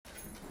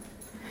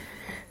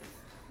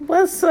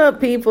What's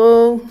up,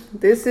 people?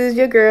 This is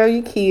your girl,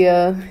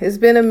 Yukia. It's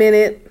been a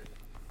minute,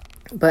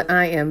 but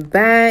I am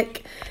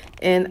back,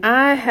 and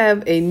I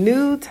have a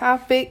new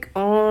topic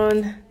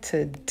on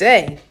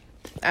today.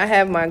 I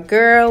have my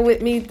girl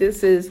with me.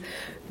 This is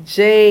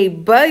Jay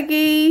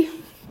Buggy,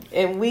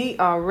 and we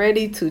are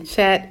ready to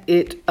chat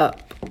it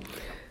up.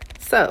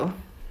 So,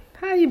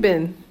 how you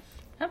been?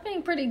 I've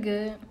been pretty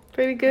good.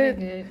 Pretty good?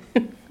 Pretty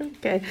good.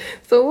 Okay.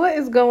 So what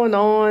is going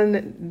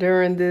on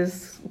during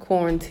this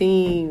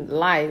quarantine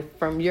life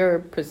from your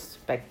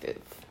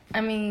perspective?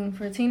 I mean,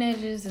 for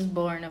teenagers, it's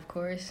boring, of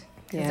course.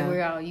 Because Yeah.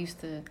 we're all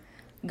used to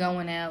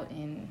going out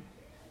and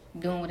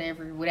doing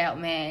whatever without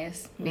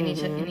masks, in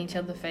each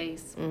other's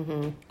face.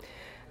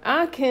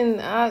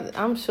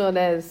 I'm sure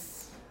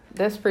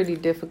that's pretty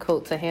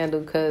difficult to handle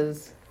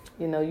because,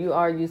 you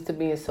are used to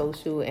being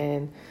social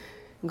and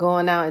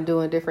going out and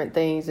doing different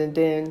things, and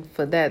then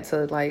for that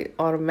to like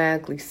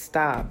automatically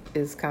stop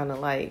is kind of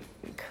like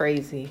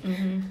crazy.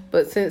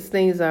 But since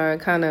things are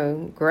kind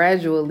of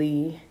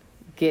gradually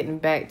getting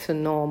back to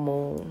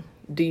normal,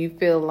 do you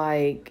feel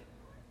like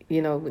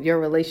your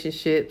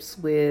relationships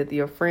with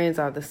your friends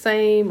are the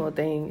same,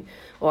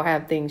 or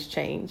have things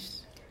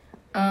changed?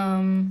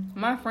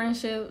 My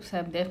friendships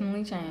have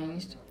definitely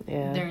changed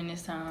during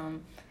this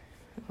time.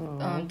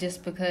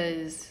 Just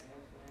because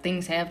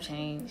things have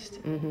changed.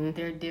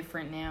 They're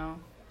different now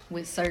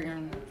with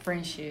certain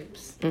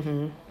friendships.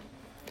 Do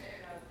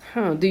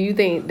you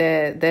think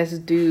that that's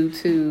due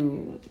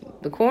to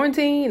the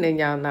quarantine and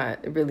y'all not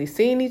really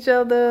seeing each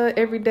other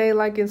every day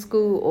like in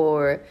school,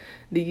 or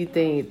do you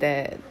think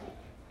that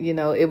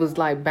it was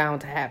like bound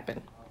to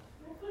happen?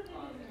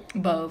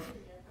 Both.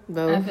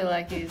 Both? I feel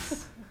like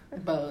it's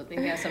both.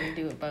 It got something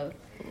to do with both.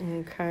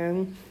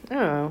 Okay.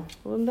 Oh,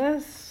 well,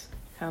 that's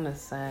kind of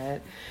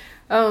sad.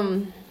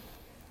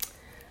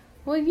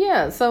 Well,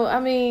 yeah. So, I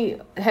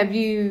mean, have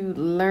you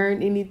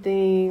learned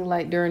anything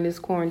like during this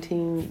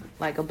quarantine,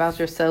 like about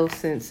yourself,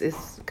 since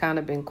it's kind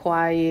of been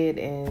quiet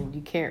and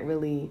you can't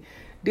really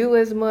do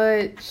as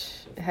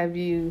much? Have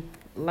you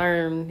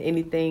learned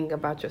anything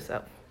about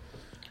yourself?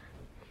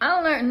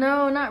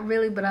 No, not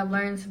really, but I've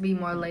learned to be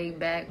more laid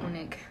back when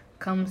it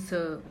comes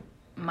to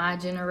my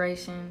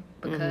generation,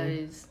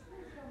 because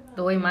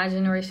the way my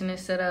generation is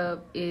set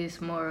up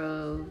is more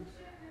of,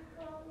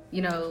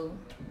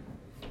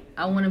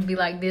 I want to be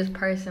like this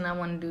person, I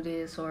want to do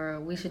this, or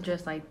we should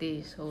dress like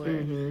this, or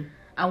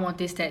I want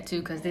this tattoo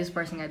because this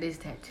person got this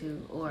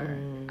tattoo, or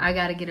I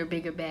got to get a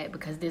bigger bag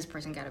because this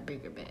person got a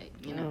bigger bag,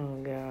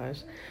 Oh,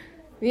 gosh.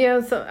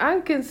 Yeah, so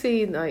I can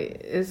see,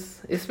 like,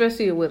 it's,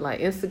 especially with, like,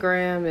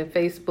 Instagram and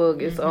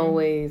Facebook, it's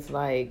always,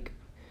 like,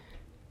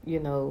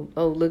 oh,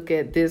 look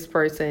at this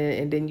person,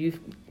 and then you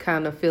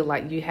kind of feel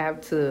like you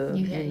have to,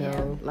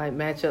 like,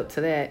 match up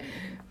to that.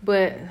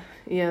 But,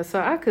 yeah,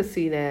 so I could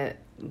see that.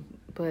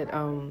 But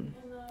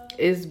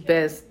it's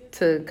best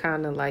to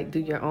kind of like do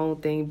your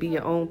own thing, be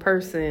your own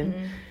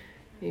person,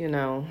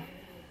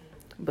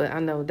 But I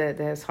know that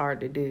that's hard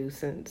to do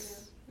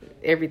since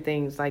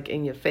everything's like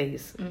in your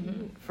face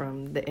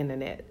from the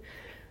internet.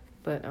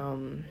 But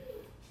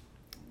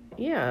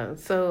yeah.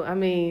 So I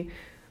mean,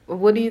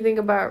 what do you think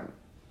about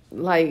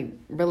like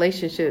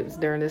relationships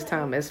during this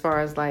time, as far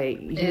as like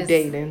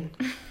dating?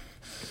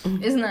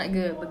 It's not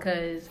good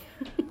because,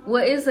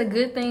 well, it's a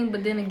good thing,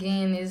 but then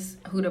again, it's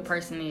who the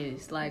person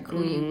is, like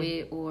who you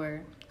with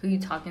or who you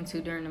talking to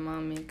during the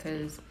moment,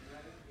 because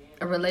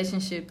a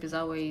relationship is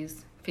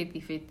always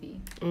 50-50.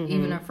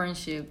 Even a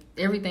friendship,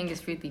 everything is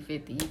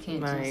 50-50. You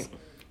can't just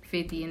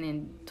 50 and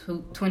then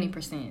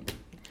 20%.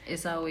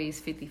 It's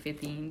always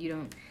 50-50, and you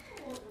don't,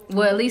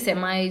 well, at least at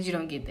my age, you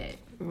don't get that.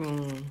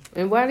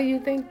 And why do you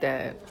think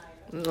that?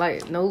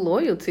 Like, no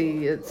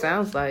loyalty, it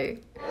sounds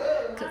like.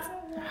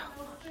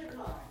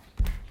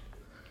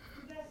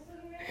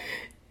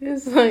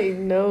 It's like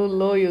no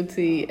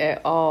loyalty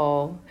at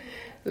all.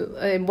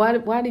 And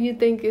why do you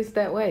think it's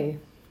that way?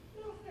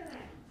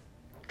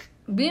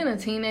 Being a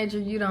teenager,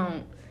 you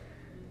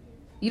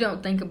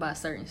don't think about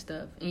certain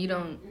stuff,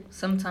 and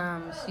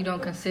sometimes you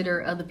don't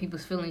consider other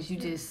people's feelings. You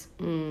just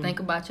think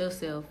about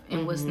yourself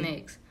and what's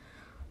next.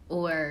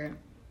 Or,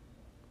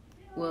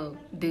 well,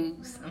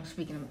 dudes. I'm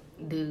speaking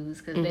of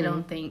dudes because they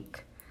don't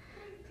think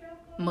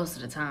most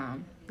of the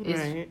time.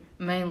 It's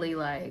mainly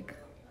like,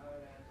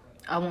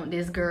 I want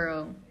this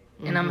girl,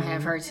 and I'm going to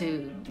have her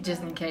too,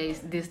 just in case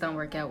this don't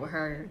work out with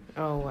her.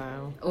 Oh,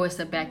 wow. Or it's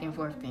a back and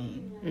forth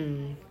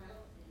thing.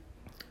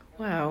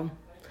 Wow.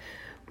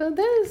 Well,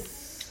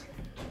 that's,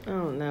 I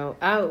don't know.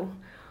 I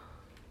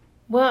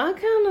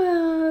kind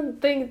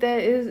of think that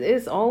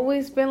it's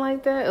always been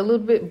like that a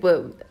little bit,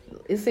 but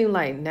it seems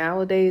like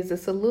nowadays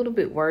it's a little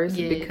bit worse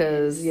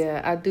because,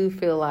 I do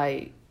feel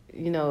like,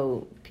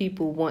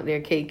 people want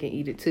their cake and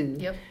eat it too.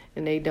 Yep.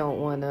 And they don't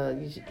want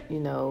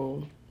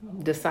to,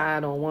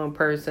 decide on one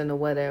person or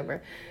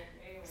whatever.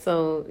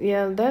 So,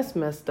 yeah, that's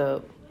messed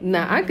up.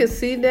 Now, I could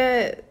see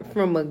that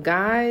from a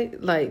guy.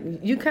 Like,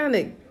 you kind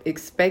of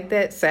expect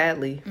that,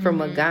 sadly,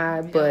 from a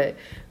guy. But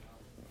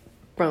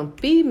from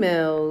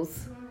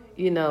females,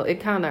 it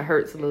kind of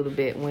hurts a little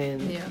bit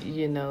when,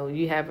 Yeah.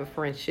 you have a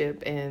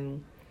friendship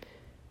and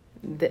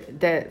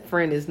that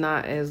friend is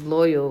not as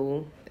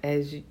loyal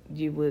as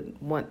you would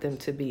want them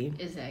to be.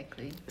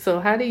 Exactly. So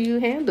how do you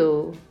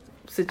handle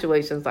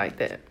situations like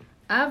that?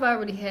 I've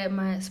already had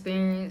my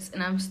experience,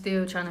 and I'm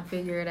still trying to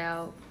figure it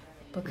out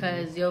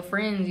because your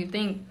friends, you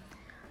think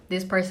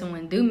this person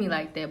wouldn't do me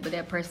like that, but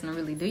that person will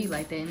really do you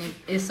like that, and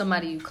it's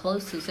somebody you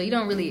close to, so you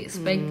don't really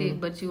expect it,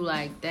 but you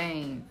like,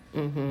 dang,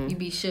 you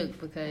be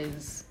shook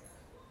because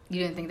you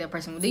didn't think that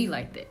person would do you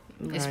like that.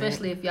 Right.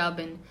 Especially if y'all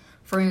been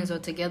friends or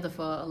together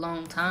for a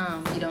long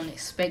time, you don't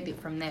expect it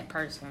from that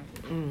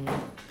person.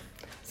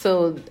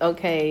 So,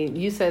 okay,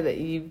 you said that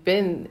you've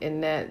been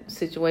in that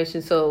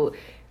situation. So,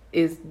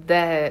 is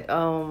that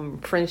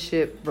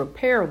friendship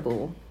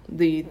repairable,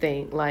 do you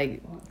think?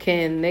 Like,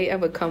 can they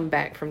ever come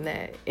back from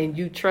that and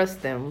you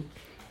trust them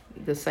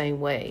the same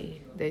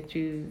way that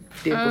you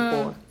did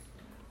before?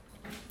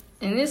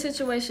 In this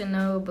situation,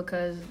 no,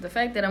 because the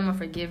fact that I'm a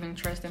forgiving,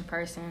 trusting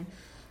person,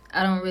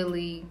 I don't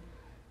really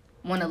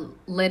want to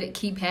let it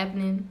keep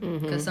happening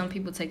because some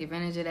people take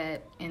advantage of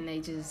that and they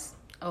just,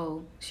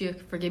 oh, she'll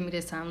forgive me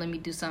this time, let me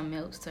do something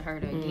else to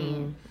hurt her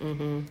again.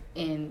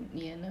 And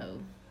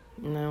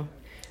No.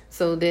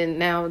 So then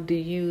now, do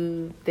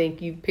you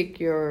think you pick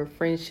your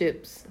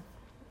friendships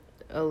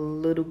a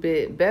little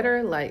bit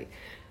better? Like,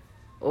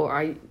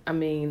 or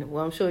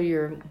I'm sure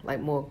you're like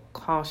more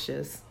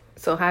cautious.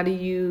 So how do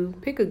you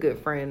pick a good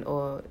friend,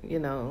 or,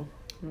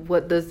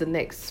 what does the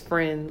next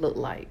friend look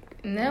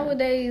like?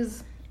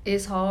 Nowadays,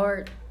 it's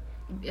hard,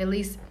 at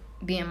least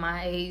being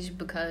my age,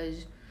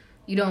 because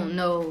you don't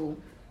know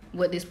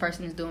what this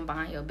person is doing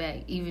behind your back.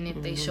 Even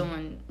if they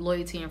showing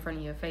loyalty in front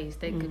of your face,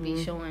 they could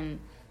be showing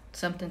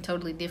something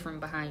totally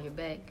different behind your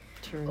back.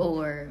 True.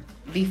 Or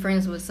be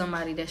friends with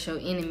somebody that's your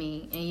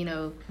enemy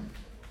and,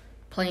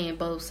 playing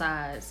both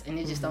sides, and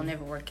it just don't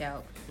ever work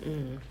out.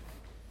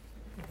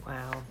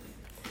 Wow.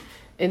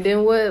 And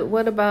then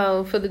what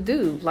about for the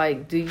dude?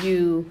 Like, do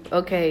you,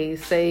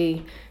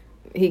 say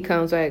he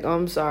comes back,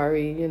 I'm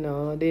sorry,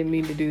 I didn't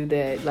mean to do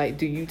that. Like,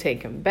 do you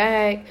take him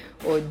back,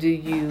 or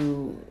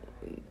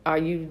are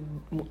you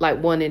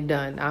like one and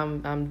done?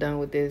 I'm done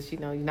with this.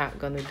 You're not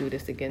gonna do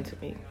this again to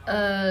me.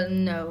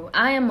 No,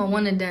 I am a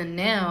one and done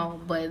now,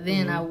 but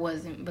then I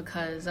wasn't,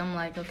 because I'm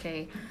like,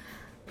 okay,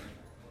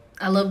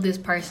 I love this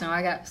person, or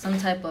I got some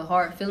type of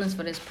hard feelings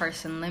for this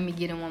person. Let me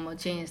get him one more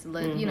chance to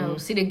let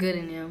see the good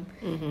in him.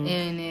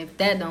 And if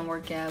that don't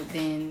work out,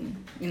 then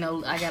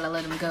I gotta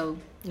let him go.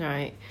 All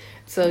right.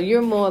 So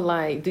you're more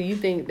like, do you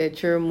think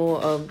that you're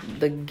more of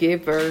the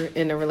giver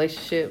in a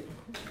relationship?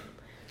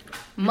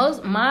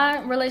 Most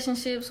my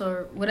relationships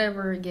or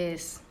whatever,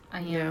 yes,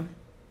 I am.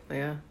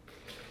 Yeah.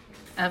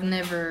 I've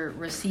never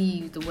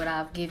received what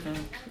I've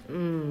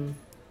given.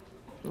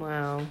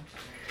 Wow.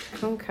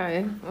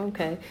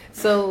 Okay.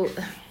 So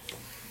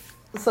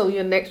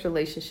your next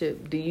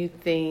relationship, do you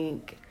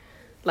think,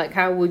 like,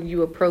 how would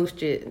you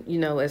approach it,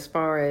 as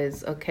far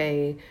as,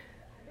 okay,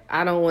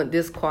 I don't want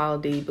this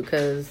quality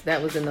because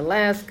that was in the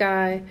last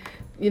guy,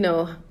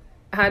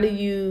 how do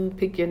you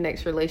pick your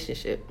next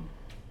relationship?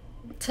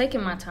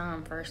 Taking my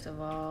time, first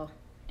of all,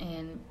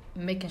 and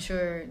making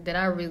sure that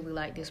I really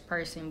like this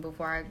person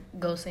before I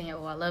go saying,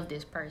 oh, I love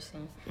this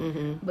person.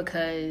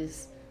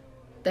 Because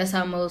that's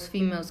how most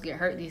females get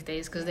hurt these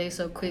days, because they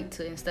so quick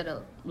to, instead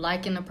of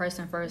liking the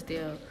person first,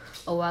 they'll,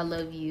 oh, I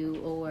love you,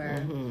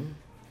 or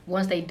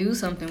once they do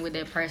something with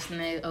that person,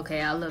 they,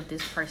 okay, I love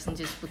this person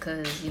just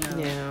because,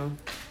 Yeah.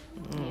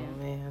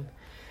 Man.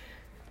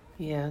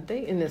 Yeah,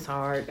 dating is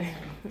hard.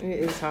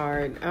 It's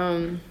hard.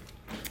 I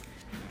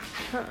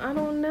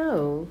don't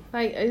know.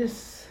 Like,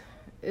 it's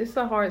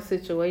a hard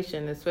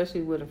situation,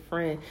 especially with a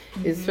friend,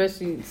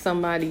 especially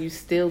somebody you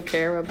still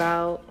care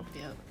about.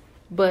 Yep.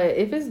 But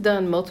if it's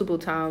done multiple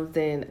times,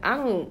 then I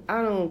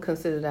don't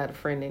consider that a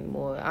friend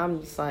anymore.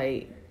 I'm just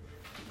like,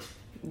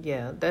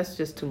 yeah, that's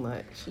just too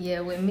much. Yeah,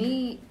 with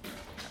me,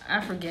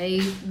 I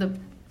forgave the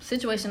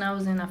situation I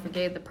was in. I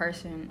forgave the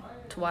person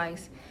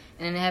twice,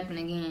 and then it happened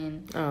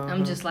again.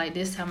 I'm just like,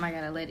 this time I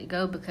gotta let it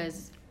go,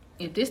 because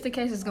if this the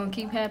case, it's gonna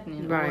keep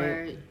happening. Right.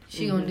 Or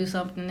she gonna do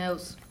something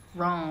else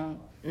wrong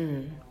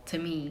to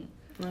me.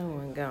 Oh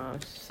my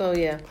gosh. So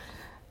yeah,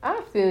 I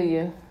feel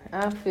you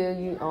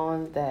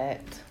on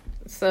that.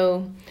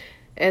 So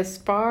as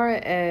far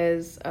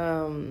as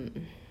I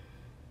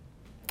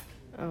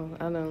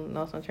don't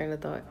lost my train of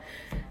thought.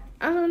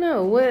 I don't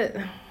know,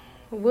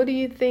 what do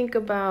you think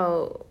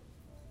about,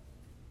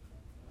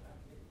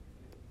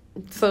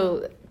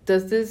 so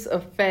does this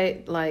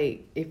affect,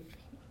 like, if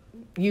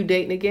you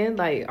dating again?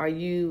 Like, are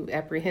you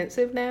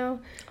apprehensive now?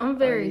 I'm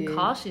very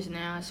cautious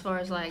now, as far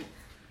as, like,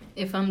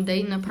 if I'm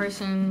dating a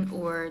person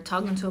or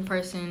talking to a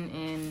person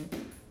and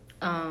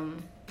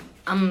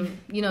I'm,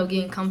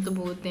 getting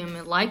comfortable with them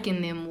and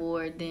liking them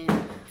more, then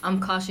I'm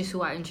cautious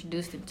who I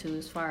introduce them to,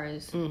 as far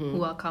as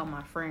who I call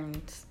my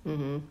friends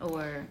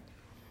or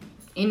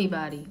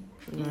anybody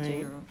in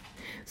general.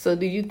 So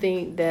do you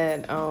think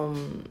that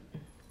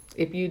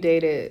if you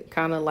dated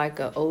kind of like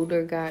an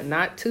older guy,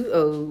 not too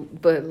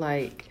old, but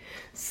like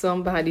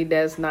somebody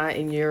that's not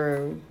in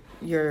your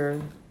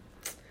well,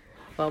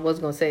 I was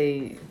gonna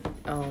say,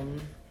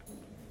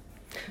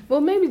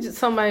 well, maybe just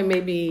somebody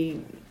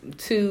maybe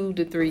 2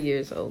 to 3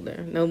 years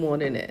older, no more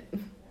than that.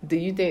 Do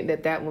you think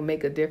that that will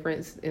make a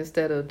difference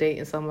instead of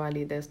dating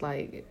somebody that's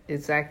like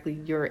exactly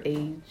your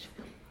age?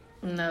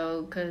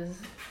 No, because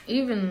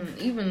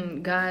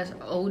even guys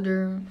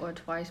older or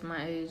twice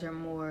my age or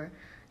more,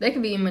 they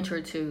can be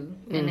immature too,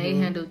 and they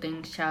handle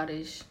things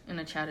childish in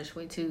a childish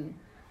way too.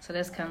 So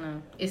that's kind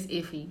of, it's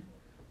iffy.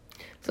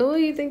 So what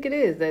do you think it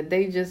is? That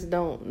they just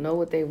don't know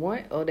what they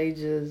want, or they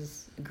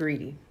just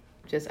greedy,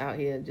 just out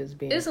here just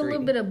being It's greedy? a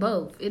little bit of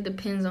both. It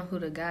depends on who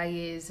the guy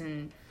is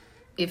and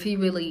if he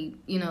really,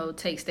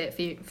 takes that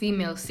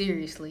female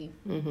seriously.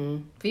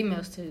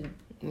 Females too.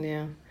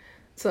 Yeah.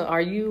 So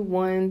are you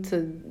one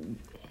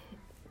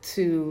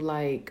to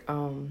like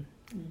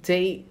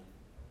date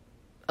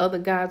other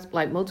guys,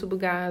 like multiple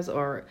guys,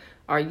 or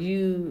are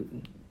you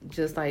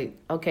just like,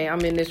 okay,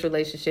 I'm in this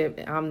relationship,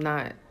 I'm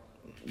not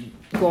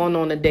going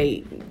on a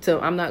date, so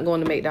I'm not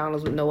going to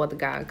McDonald's with no other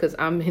guy because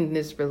I'm in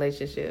this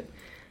relationship?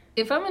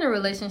 If I'm in a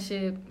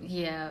relationship,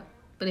 yeah.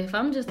 But if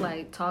I'm just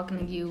like talking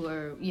to you,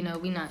 or we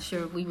not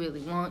sure if we really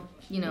want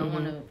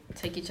to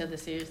take each other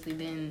seriously,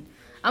 then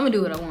I'm gonna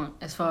do what I want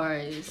as far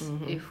as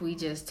if we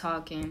just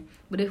talking.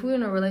 But if we're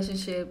in a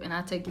relationship and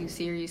I take you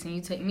serious and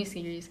you take me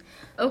serious,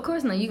 of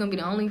course now you're gonna be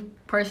the only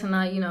person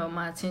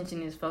my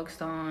attention is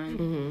focused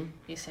on,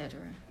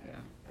 etc. Yeah.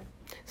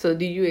 So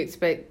do you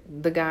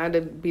expect the guy to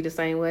be the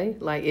same way?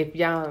 Like if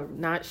y'all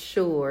not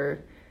sure,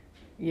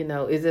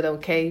 is it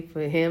okay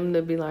for him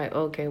to be like,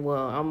 okay,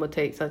 well, I'm gonna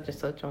take such and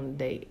such on a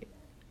date?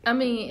 I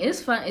mean,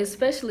 it's fine,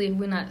 especially if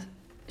we're not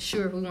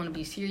sure if we want to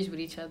be serious with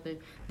each other.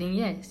 Then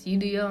yes, you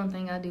do your own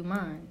thing, I do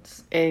mine.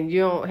 And you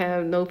don't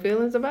have no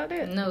feelings about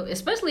that? No,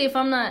 especially if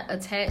I'm not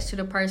attached to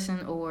the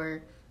person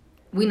or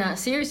we're not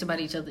serious about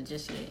each other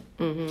just yet.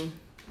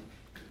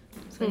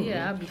 So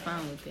yeah, I'll be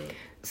fine with it.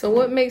 So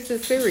what makes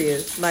it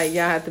serious? Like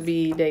y'all have to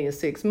be dating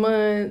 6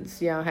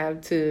 months. Y'all have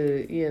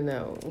to,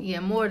 Yeah,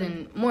 more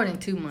than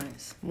 2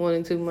 months. More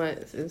than 2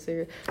 months is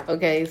serious.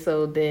 Okay,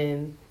 so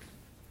then,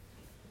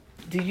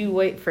 do you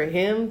wait for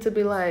him to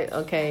be like,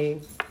 okay,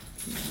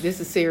 this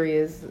is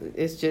serious,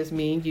 it's just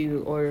me and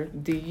you, or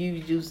do you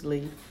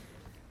usually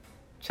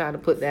try to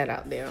put that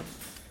out there?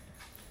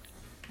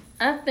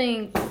 I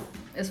think,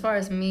 as far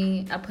as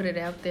me, I put it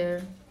out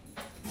there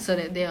so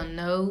that they'll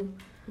know.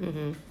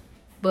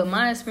 But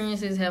my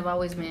experiences have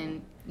always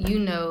been,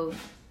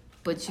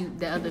 but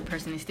the other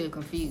person is still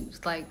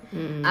confused. Like,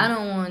 I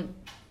don't want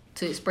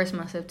to express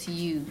myself to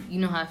you. You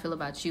know how I feel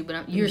about you,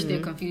 but you're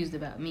still confused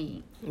about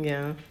me.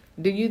 Yeah.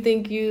 Do you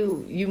think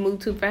you move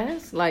too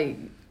fast? Like,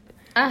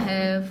 I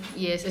have,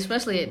 yes,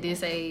 especially at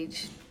this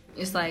age.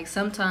 It's like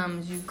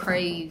sometimes you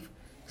crave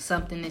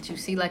something that you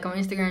see, like on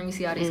Instagram, you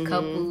see all these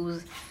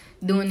couples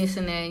doing this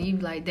and that, and you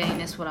be like, dang,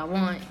 that's what I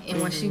want. And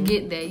once you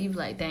get that, you be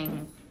like,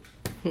 dang.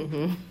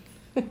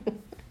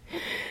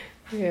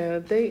 Yeah,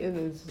 dating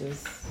is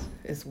just,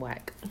 it's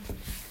whack.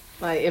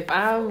 Like if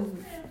I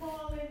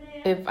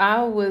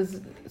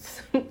was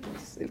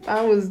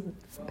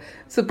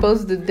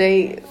supposed to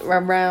date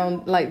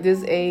around like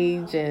this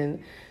age,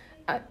 and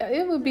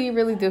it would be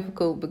really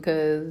difficult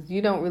because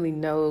you don't really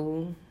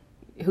know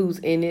who's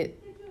in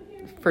it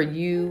for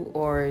you,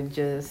 or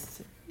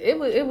just it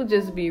would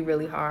just be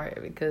really hard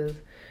because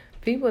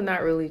people are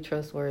not really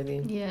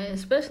trustworthy. Yeah,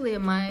 especially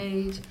at my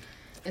age,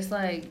 it's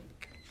like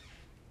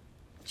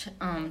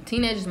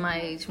teenagers my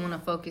age want to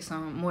focus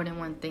on more than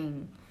one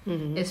thing,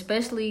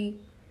 especially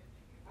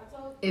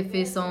if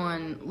it's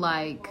on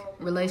like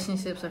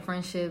relationships or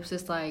friendships.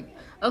 It's like,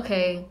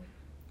 okay,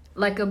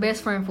 like a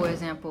best friend, for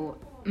example.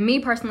 Me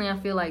personally, I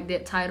feel like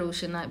that title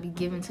should not be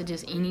given to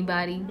just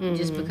anybody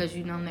just because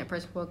you've known that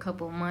person for a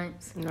couple of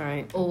months,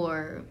 right?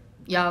 Or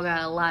y'all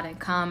got a lot in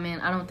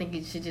common. I don't think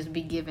it should just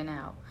be given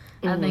out.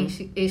 I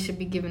think it should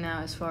be given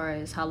out as far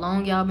as how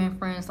long y'all been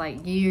friends,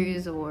 like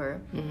years, or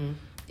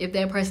if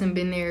that person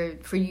been there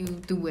for you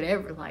through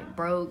whatever, like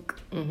broke,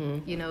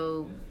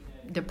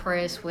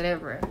 depressed,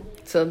 whatever.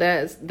 So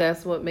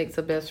that's what makes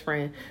a best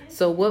friend.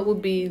 So what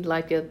would be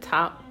like your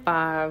top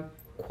 5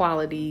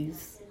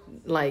 qualities,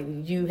 like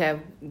you have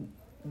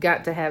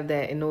got to have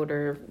that in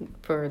order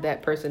for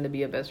that person to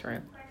be a best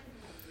friend?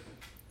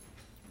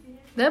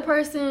 That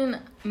person,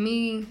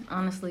 me,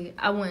 honestly,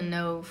 I wouldn't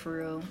know for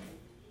real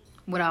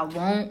what I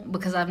want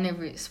because I've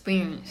never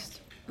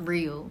experienced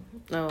real.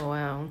 Oh,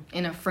 wow.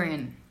 In a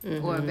friend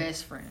or a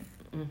best friend.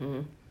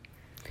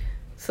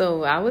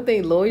 So I would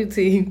think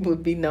loyalty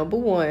would be number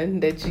 1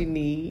 that you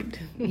need.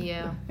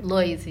 Yeah,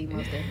 loyalty,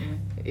 most definitely.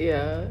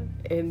 Yeah,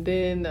 and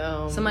then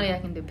somebody I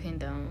can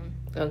depend on.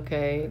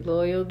 Okay,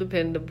 loyal,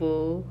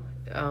 dependable,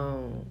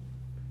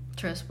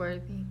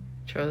 trustworthy.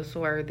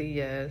 Trustworthy,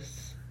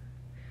 yes.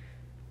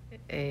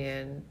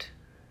 And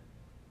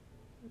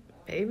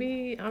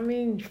maybe,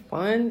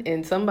 fun,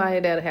 and somebody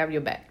that'll have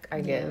your back,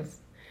 I guess.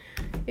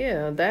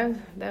 Yeah,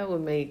 that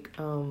would make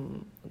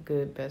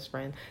good best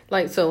friend.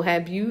 Like, so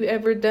have you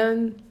ever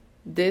done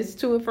this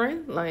to a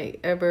friend? Like,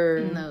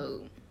 ever?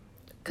 No.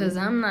 Because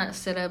I'm not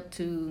set up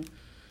to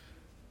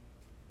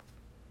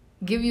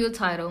give you a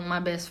title, my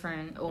best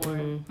friend,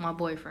 or my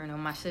boyfriend, or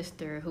my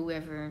sister,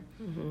 whoever,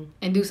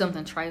 and do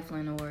something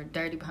trifling or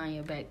dirty behind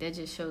your back. That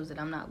just shows that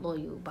I'm not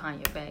loyal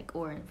behind your back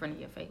or in front of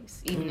your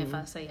face, even if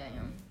I say I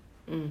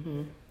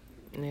am.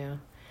 Yeah,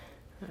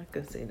 I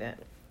could see that.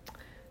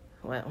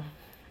 Well,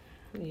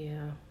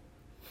 yeah.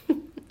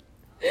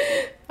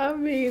 I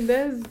mean,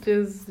 that's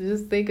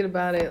just thinking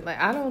about it. Like,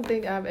 I don't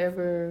think I've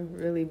ever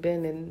really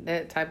been in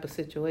that type of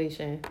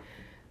situation,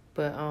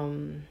 but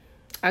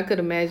I could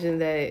imagine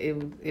that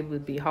it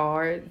would be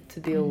hard to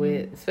deal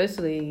with,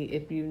 especially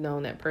if you've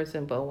known that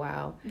person for a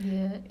while.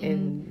 Yeah,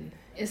 and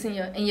it's in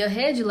your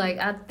head. You're like,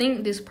 I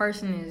think this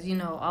person is,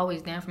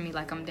 always down for me,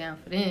 like I'm down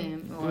for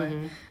them,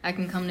 or I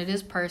can come to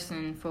this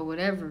person for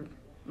whatever,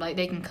 like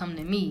they can come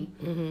to me.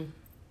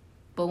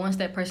 But once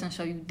that person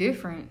show you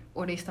different,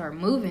 or they start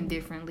moving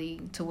differently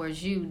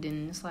towards you,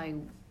 then it's like,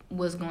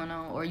 what's going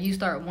on? Or you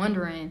start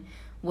wondering,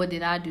 what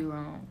did I do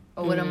wrong,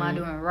 or what am I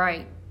doing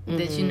right?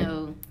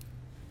 That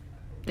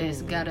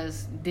that's got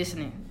us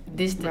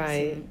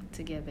distancing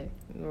together.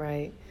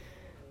 Right.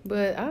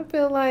 But I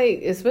feel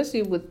like,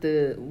 especially with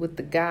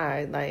the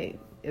guy, like,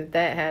 if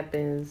that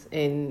happens,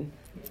 and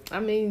I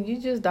mean, you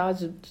just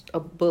dodged a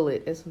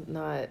bullet.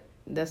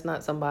 That's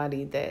not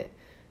somebody that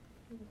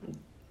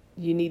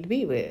you need to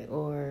be with,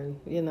 or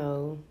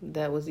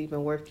that was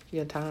even worth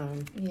your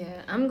time.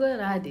 Yeah, I'm glad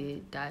I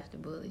did dodge the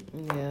bullet.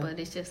 Yeah. But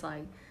it's just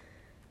like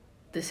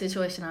the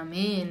situation I'm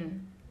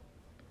in,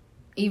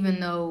 even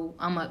though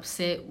I'm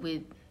upset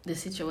with the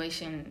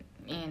situation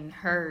and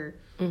her,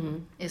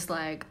 it's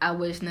like I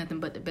wish nothing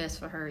but the best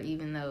for her,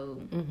 even though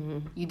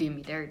you did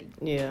me dirty.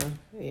 Yeah.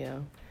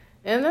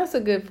 And that's a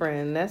good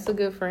friend. That's a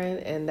good friend,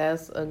 and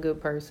that's a good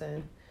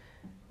person.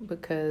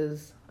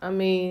 Because, I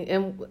mean,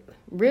 and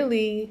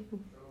really,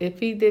 if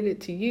he did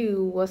it to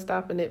you, what's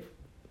stopping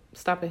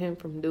him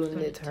from doing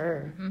it to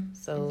her?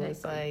 So exactly.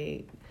 It's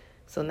like,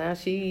 so now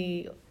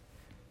she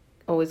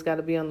always got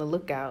to be on the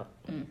lookout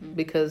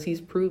because he's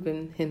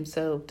proven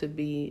himself to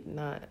be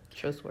not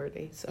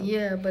trustworthy. So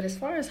yeah, but as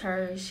far as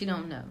her, she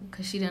don't know,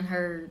 because she done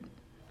heard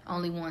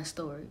only one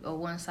story or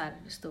one side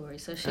of the story,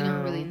 so she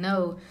don't really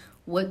know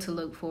what to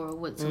look for or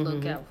what to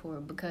look out for,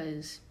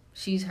 because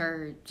she's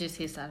heard just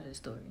his side of the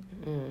story.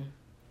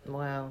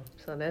 Wow,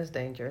 so that's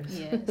dangerous.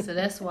 Yeah, so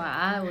that's why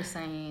I was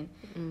saying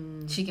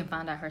she can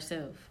find out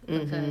herself,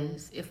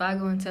 because if I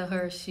go and tell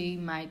her, she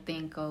might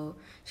think, oh,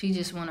 she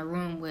just want to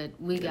ruin what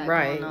we got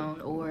going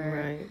on,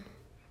 or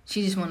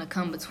she just want to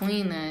come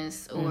between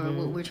us or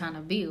what we're trying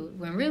to build,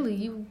 when really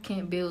you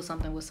can't build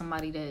something with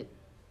somebody that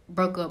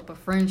broke up a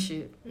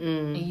friendship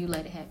and you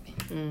let it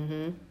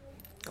happen.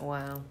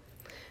 Wow.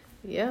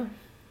 Yeah,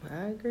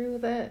 I agree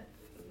with that,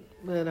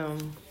 but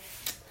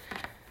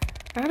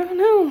I don't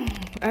know.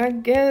 I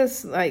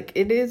guess, like,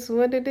 it is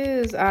what it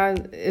is.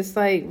 It's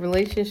like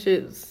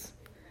relationships,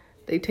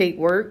 they take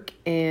work,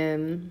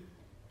 and,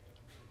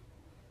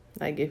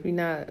 like, if you're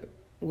not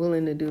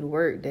willing to do the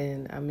work,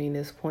 then, I mean,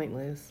 it's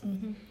pointless.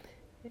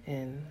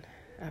 And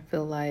I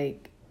feel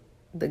like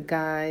the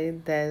guy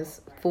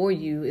that's for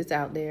you is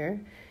out there,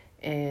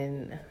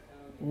 and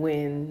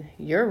when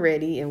you're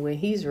ready and when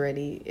he's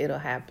ready, it'll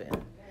happen.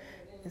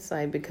 It's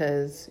like,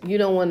 because you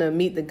don't want to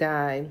meet the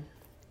guy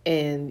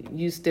and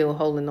you still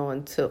holding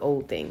on to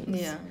old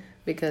things. Yeah.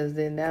 Because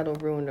then that'll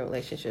ruin the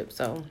relationship.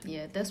 So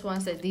yeah, that's why I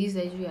said these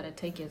days you gotta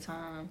take your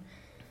time,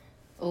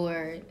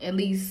 or at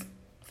least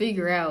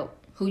figure out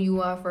who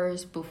you are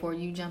first before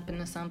you jump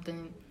into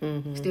something.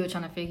 Still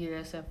trying to figure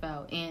yourself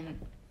out and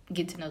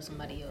get to know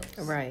somebody else.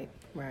 Right.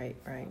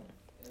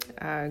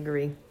 I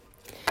agree.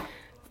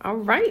 All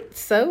right,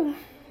 so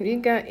you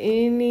got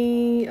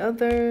any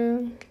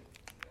other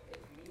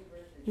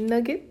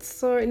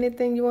nuggets or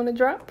anything you want to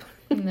drop?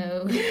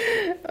 No.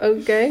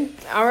 Okay.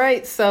 All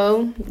right.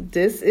 So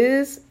this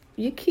is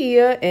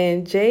Yakia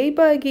and J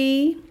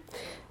Buggy,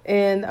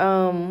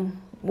 and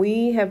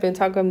we have been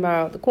talking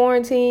about the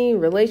quarantine,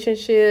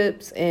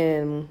 relationships,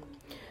 and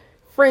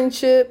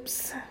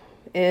friendships.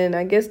 And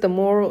I guess the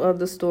moral of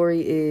the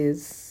story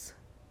is,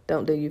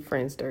 don't do your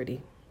friends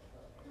dirty.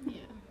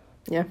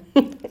 Yeah.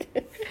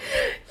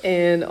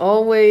 And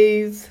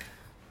always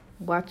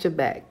watch your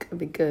back,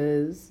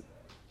 because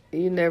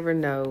you never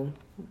know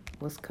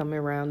what's coming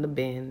around the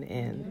bend,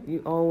 and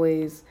you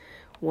always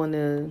want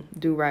to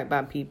do right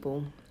by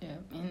people. Yeah,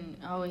 and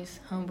always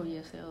humble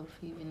yourself,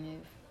 even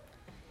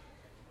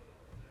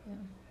if.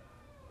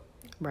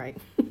 Right.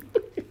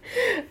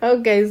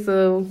 Okay,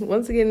 so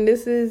once again,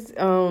 this is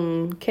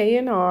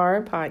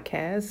KNR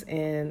podcast,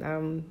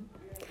 and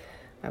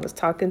I was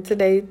talking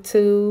today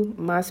to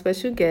my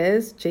special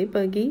guest, J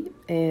Buggy,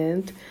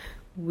 and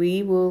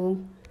we will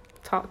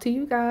talk to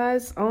you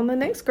guys on the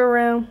next go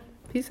round.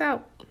 Peace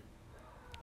out.